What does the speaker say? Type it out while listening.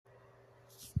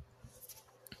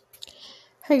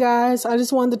Hey guys, I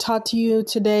just wanted to talk to you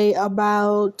today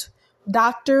about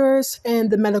doctors and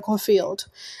the medical field.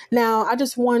 Now, I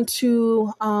just want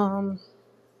to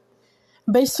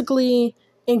basically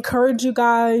encourage you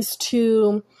guys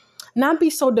to not be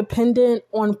so dependent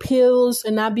on pills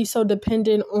and not be so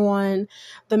dependent on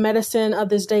the medicine of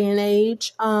this day and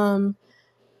age.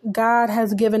 God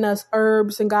has given us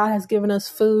herbs and God has given us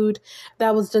food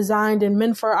that was designed and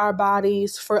meant for our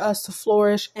bodies, for us to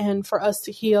flourish and for us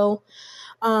to heal.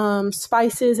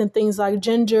 Spices and things like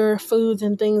ginger, foods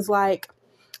and things like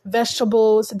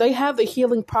vegetables, they have the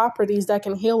healing properties that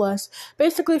can heal us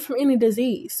basically from any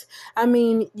disease. I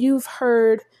mean, you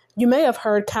may have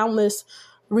heard countless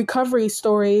recovery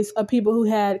stories of people who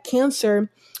had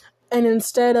cancer, and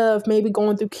instead of maybe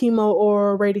going through chemo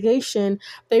or radiation,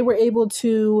 they were able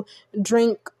to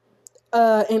drink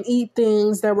and eat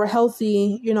things that were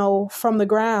healthy, from the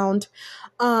ground.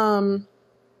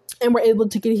 And were able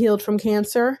to get healed from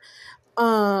cancer.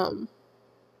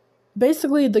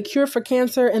 Basically, the cure for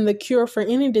cancer and the cure for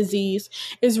any disease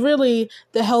is really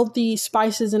the healthy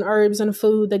spices and herbs and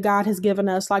food that God has given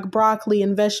us, like broccoli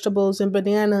and vegetables and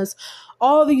bananas,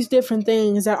 all these different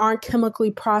things that aren't chemically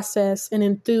processed and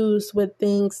infused with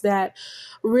things that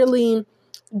really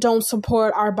don't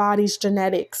support our body's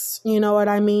genetics. You know what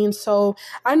I mean? So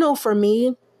I know for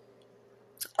me,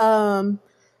 being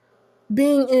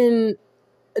in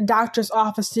doctor's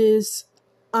offices,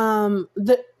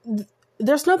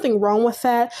 there's nothing wrong with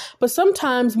that. But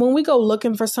sometimes when we go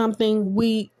looking for something,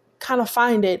 we kind of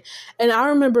find it. And I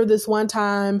remember this one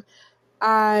time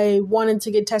I wanted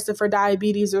to get tested for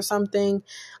diabetes or something.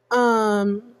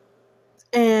 And,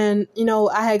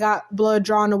 I had got blood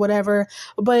drawn or whatever.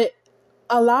 But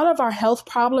a lot of our health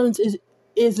problems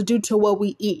is due to what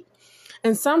we eat.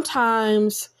 And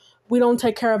sometimes we don't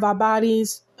take care of our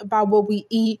bodies about what we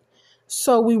eat.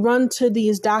 So we run to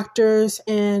these doctors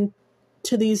and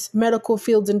to these medical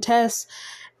fields and tests,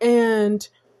 and,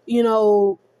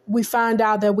 we find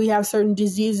out that we have certain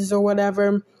diseases or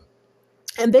whatever,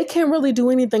 and they can't really do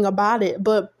anything about it,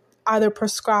 but either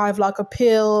prescribe like a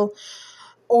pill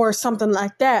or something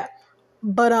like that.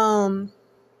 But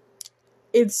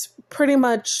it's pretty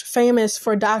much famous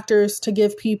for doctors to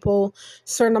give people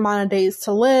certain amount of days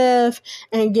to live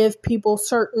and give people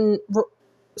certain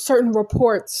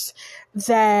reports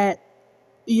that,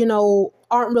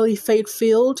 aren't really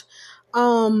faith-filled.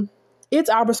 It's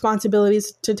our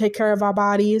responsibilities to take care of our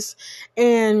bodies,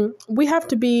 and we have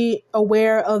to be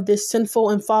aware of this sinful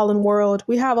and fallen world.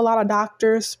 We have a lot of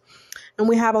doctors and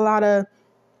we have a lot of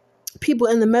people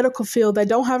in the medical field that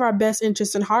don't have our best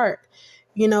interests in heart.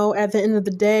 At the end of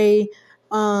the day,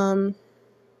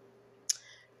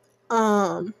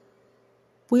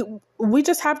 we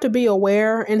just have to be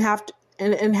aware and have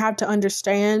to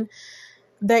understand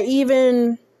that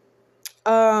even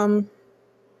healthcare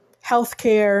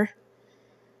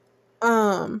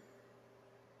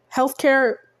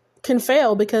can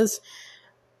fail because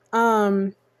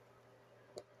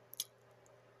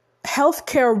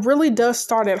healthcare really does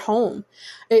start at home.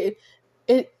 It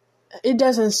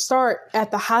doesn't start at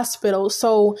the hospital.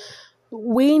 So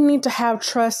we need to have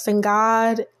trust in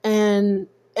God and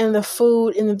the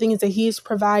food and the things that He's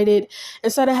provided,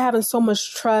 instead of having so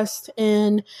much trust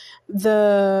in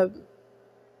the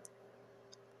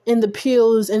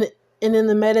pills and in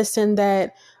the medicine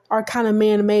that are kind of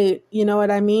man-made. You know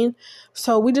what I mean?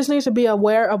 So we just need to be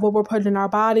aware of what we're putting in our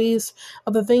bodies,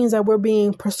 of the things that we're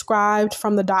being prescribed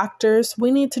from the doctors. We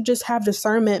need to just have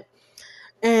discernment,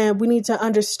 and we need to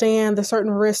understand the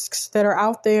certain risks that are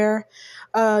out there.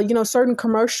 Certain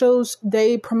commercials,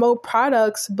 they promote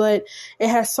products, but it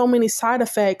has so many side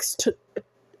effects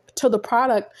to the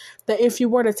product that if you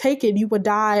were to take it, you would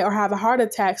die or have a heart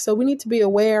attack. So we need to be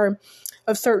aware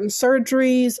of certain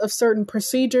surgeries, of certain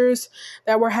procedures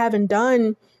that we're having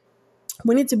done.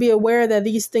 We need to be aware that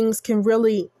these things can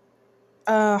really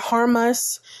harm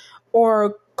us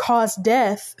or cause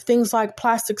death. Things like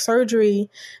plastic surgery,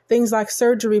 things like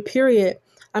surgery, period.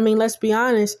 I mean, let's be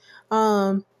honest.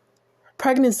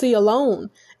 Pregnancy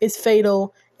alone is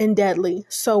fatal and deadly.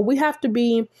 So we have to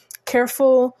be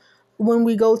careful when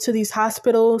we go to these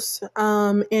hospitals,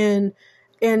 and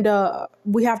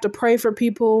we have to pray for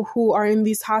people who are in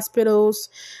these hospitals,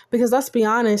 because let's be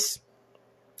honest,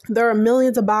 there are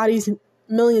millions of bodies,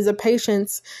 millions of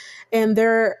patients, and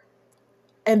there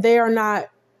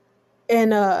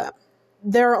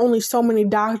are only so many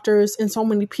doctors and so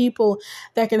many people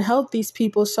that can help these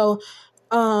people. So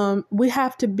we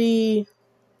have to be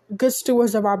good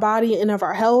stewards of our body and of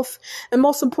our health. And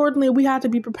most importantly, we have to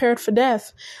be prepared for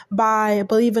death by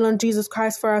believing on Jesus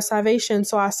Christ for our salvation,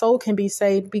 so our soul can be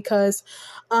saved, because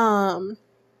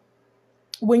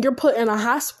when you're put in a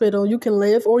hospital, you can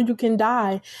live or you can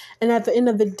die. And at the end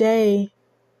of the day,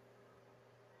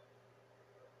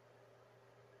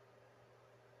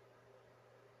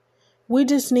 we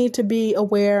just need to be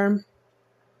aware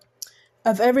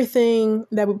of everything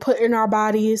that we put in our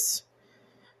bodies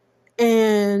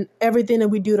and everything that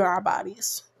we do to our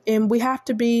bodies. And we have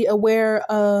to be aware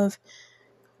of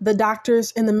the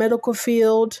doctors in the medical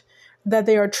field, that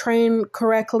they are trained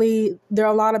correctly. There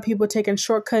are a lot of people taking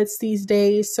shortcuts these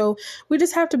days. So we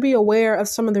just have to be aware of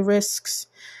some of the risks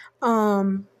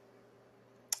that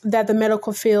the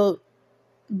medical field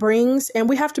brings. And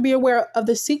we have to be aware of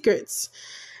the secrets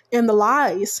and the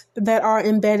lies that are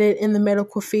embedded in the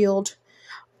medical field.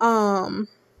 And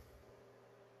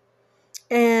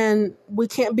we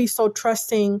can't be so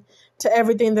trusting to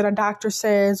everything that a doctor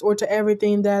says or to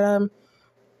everything that a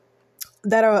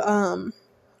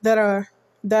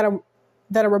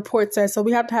report says. So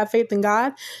we have to have faith in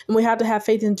God, and we have to have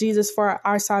faith in Jesus for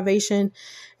our salvation.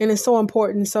 And it's so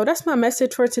important. So that's my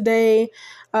message for today,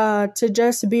 to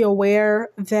just be aware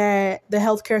that the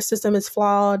healthcare system is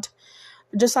flawed.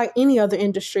 Just like any other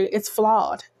industry, it's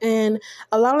flawed. And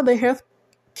a lot of the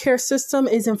healthcare system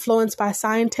is influenced by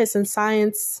scientists and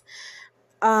science.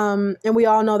 And we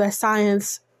all know that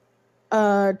science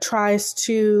tries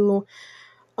to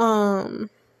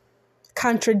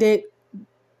contradict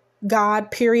God,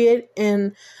 period.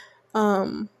 And,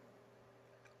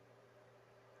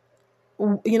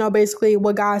 basically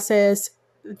what God says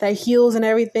that heals and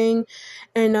everything.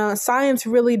 And science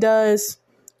really does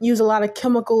use a lot of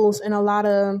chemicals and a lot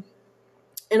of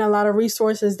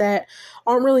resources that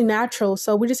aren't really natural.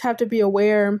 So we just have to be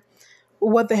aware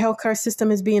what the healthcare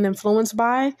system is being influenced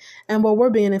by and what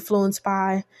we're being influenced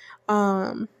by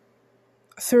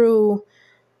through.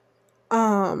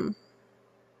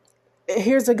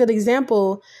 Here's a good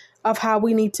example of how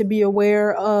we need to be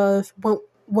aware of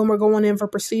when we're going in for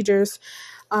procedures.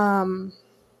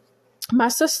 My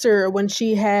sister, when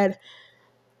she had,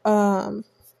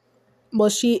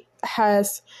 she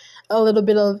has a little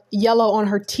bit of yellow on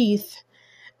her teeth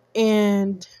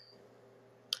and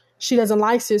she doesn't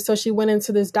like it. So she went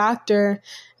into this doctor,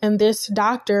 and this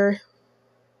doctor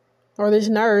or this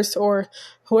nurse or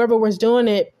whoever was doing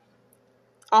it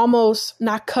almost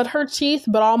not cut her teeth,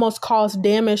 but almost caused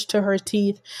damage to her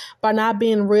teeth by not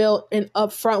being real and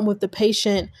upfront with the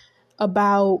patient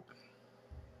about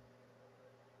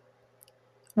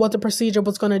what the procedure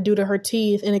was going to do to her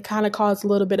teeth. And it kind of caused a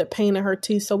little bit of pain in her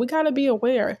teeth. So we got to be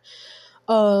aware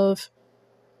of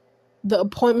the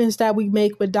appointments that we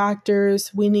make with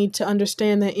doctors. We need to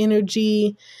understand that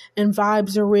energy and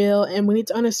vibes are real. And we need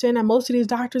to understand that most of these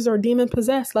doctors are demon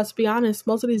possessed. Let's be honest.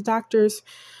 Most of these doctors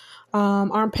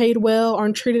aren't paid well,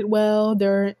 aren't treated well.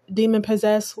 They're demon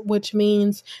possessed, which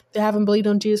means they haven't believed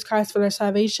on Jesus Christ for their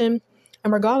salvation.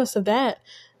 And regardless of that,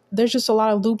 there's just a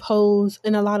lot of loopholes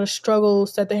and a lot of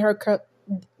struggles that the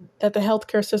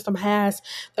healthcare system has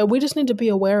that we just need to be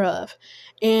aware of.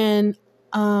 And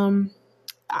I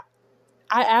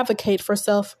advocate for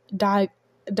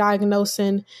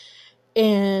self-diagnosing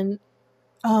and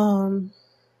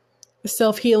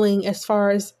self-healing as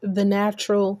far as the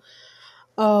natural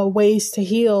ways to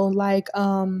heal, like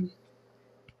I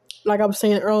was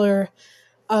saying earlier,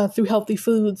 through healthy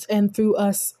foods and through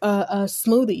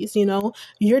smoothies.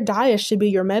 Your diet should be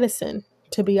your medicine,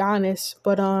 to be honest.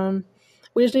 But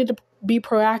we just need to be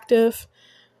proactive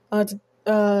as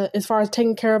far as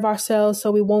taking care of ourselves,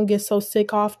 so we won't get so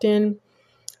sick often.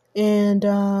 And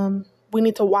we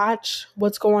need to watch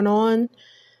what's going on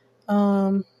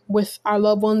with our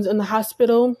loved ones in the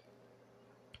hospital.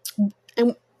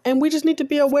 And we just need to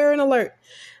be aware and alert.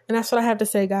 And that's what I have to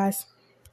say, guys.